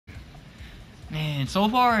Man, so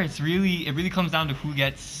far it really comes down to who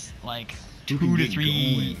gets like Who 2 can to get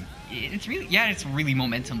 3. going. It's really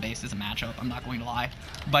momentum based as a matchup. I'm not going to lie.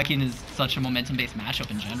 Baiken is such a momentum based matchup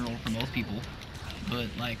in general for most people, but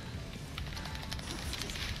like.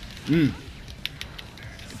 It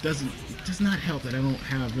does not help that I don't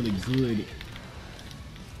have really good.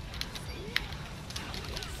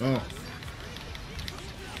 Oh.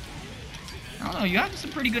 I don't know. You have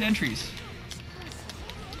some pretty good entries.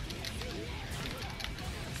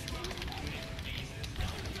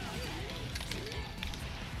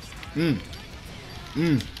 Okay.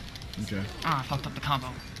 Ah, I fucked up the combo.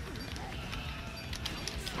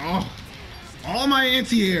 Oh. All my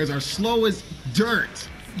anti-airs are slow as dirt.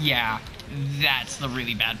 Yeah, that's the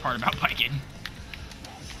really bad part about Baiken.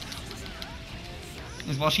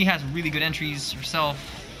 Is while she has really good entries herself,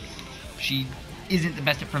 she isn't the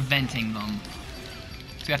best at preventing them.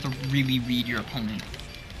 So you have to really read your opponent.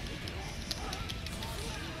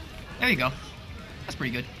 There you go. That's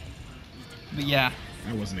pretty good. But yeah.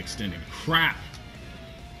 I wasn't extending. Crap.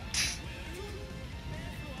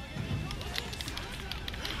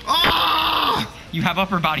 Ah! You have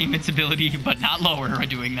upper body invincibility, but not lower by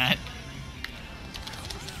doing that.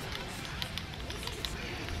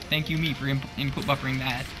 Thank you, me, for input buffering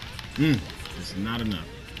that. It's not enough.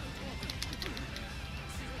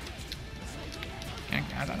 Can I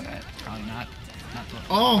grab out of that? Probably not.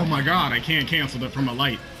 Oh my god, I can't cancel that from a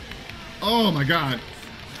light. Oh my god.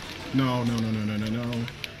 No.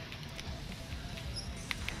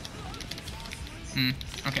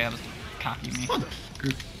 Okay, that was cocky of me.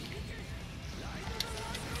 Motherfucker.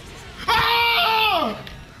 Ah!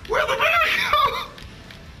 Where'd the bear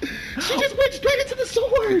go? She just went straight into the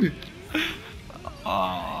sword.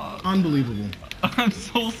 Unbelievable. I'm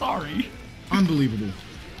so sorry. Unbelievable.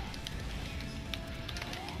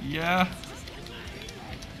 Yeah.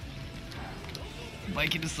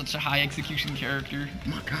 Baiken is such a high execution character. Oh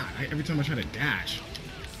my god, every time I try to dash.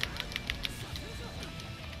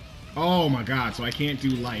 Oh my god, so I can't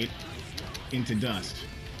do light into dust.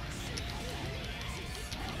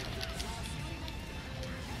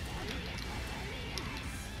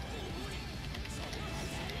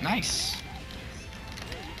 Nice.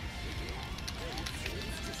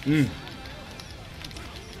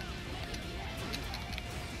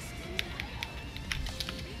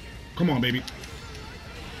 Come on, baby.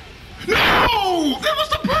 No! That was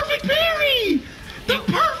the perfect parry! The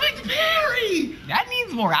perfect parry! That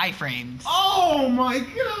needs more iframes. Oh my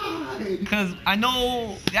god! Because I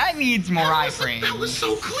know that needs more iframes. That was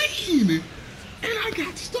so clean! And I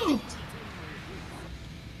got stumped.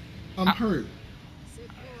 I'm hurt.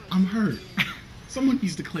 I'm hurt. Someone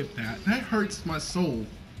needs to clip that. That hurts my soul.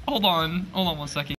 Hold on 1 second.